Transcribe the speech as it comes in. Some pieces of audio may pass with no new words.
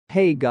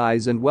Hey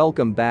guys, and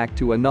welcome back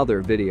to another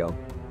video.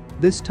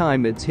 This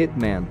time it's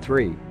Hitman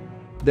 3.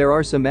 There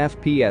are some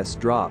FPS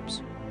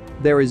drops.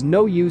 There is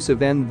no use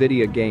of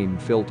Nvidia game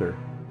filter.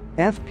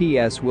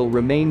 FPS will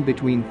remain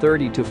between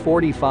 30 to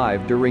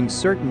 45 during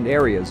certain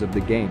areas of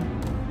the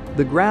game.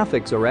 The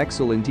graphics are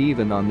excellent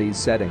even on these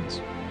settings.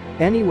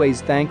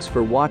 Anyways, thanks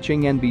for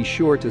watching and be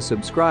sure to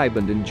subscribe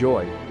and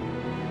enjoy.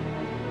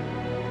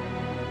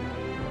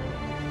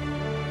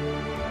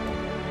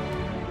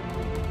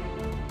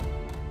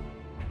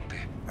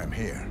 I'm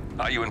here.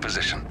 Are you in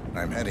position?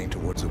 I'm heading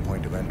towards the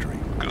point of entry.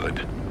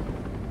 Good.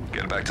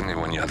 Get back to me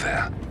when you're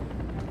there.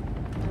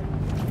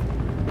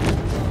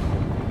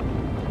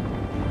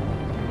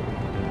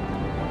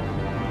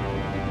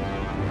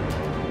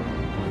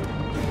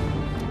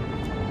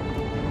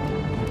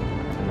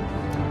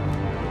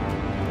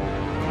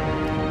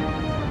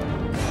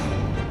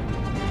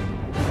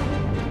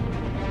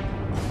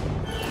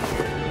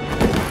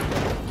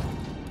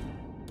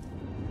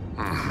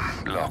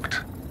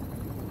 Locked.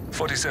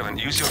 47,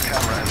 use your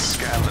camera and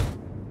scan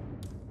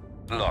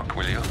the lock,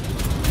 will you?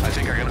 I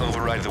think I can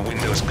override the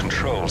Windows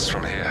controls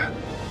from here.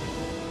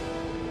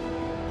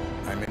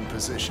 I'm in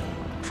position.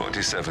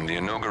 47, the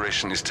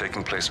inauguration is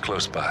taking place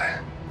close by.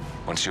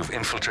 Once you've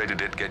infiltrated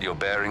it, get your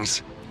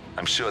bearings.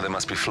 I'm sure there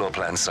must be floor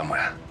plans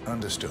somewhere.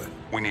 Understood.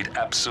 We need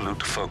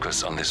absolute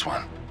focus on this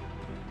one.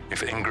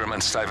 If Ingram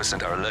and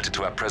Stuyvesant are alerted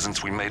to our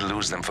presence, we may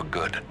lose them for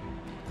good.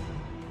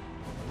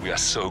 We are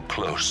so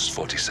close,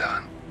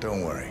 47.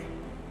 Don't worry.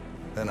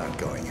 They're not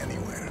going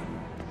anywhere.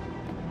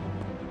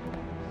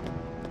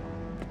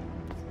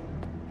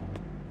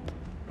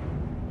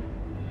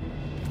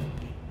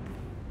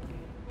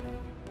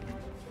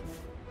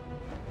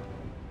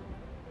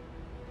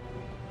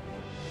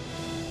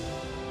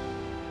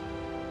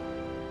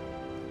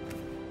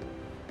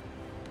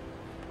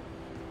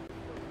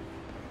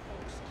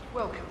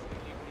 Welcome.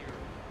 You're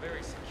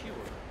very secure,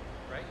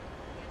 right?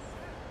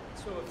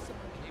 So if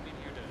someone came in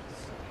here to...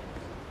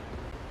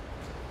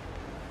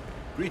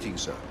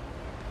 Greetings, sir.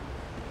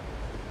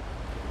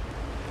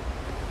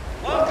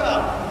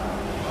 Welcome!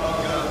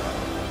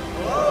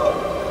 Hello!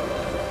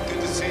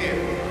 Good to see you.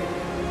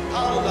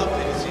 How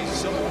lovely to see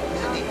so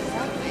many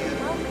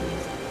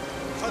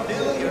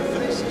familiar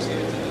faces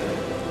here today.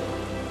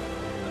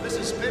 Now, this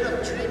has been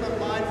a dream of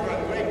mine for a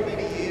great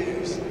many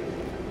years.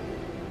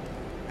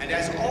 And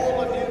as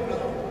all of you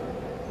know,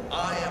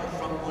 I am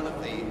from one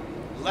of the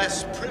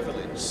less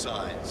privileged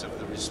sides of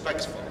the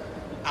respectful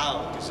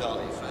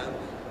Al-Ghazali family.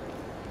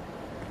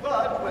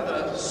 But with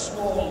a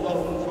small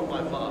loan from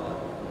my father,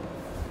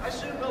 I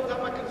soon built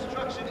up a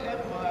construction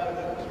empire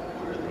that was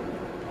worthy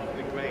of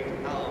the great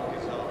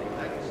Al-Ghazali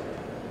legacy.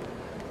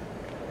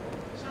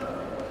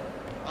 So,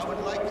 I would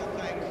like to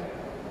thank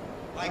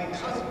my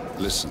cousin.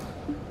 Listen,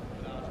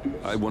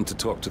 I want to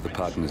talk to the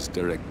partners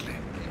directly.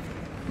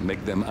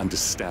 Make them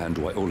understand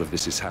why all of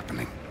this is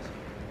happening.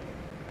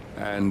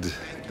 And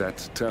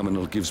that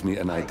terminal gives me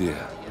an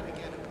idea.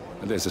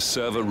 There's a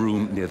server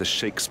room near the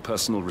Sheikh's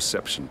personal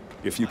reception.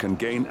 If you can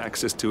gain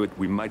access to it,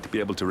 we might be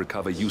able to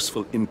recover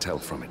useful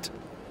intel from it.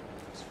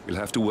 We'll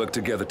have to work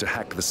together to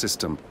hack the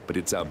system, but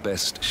it's our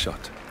best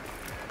shot.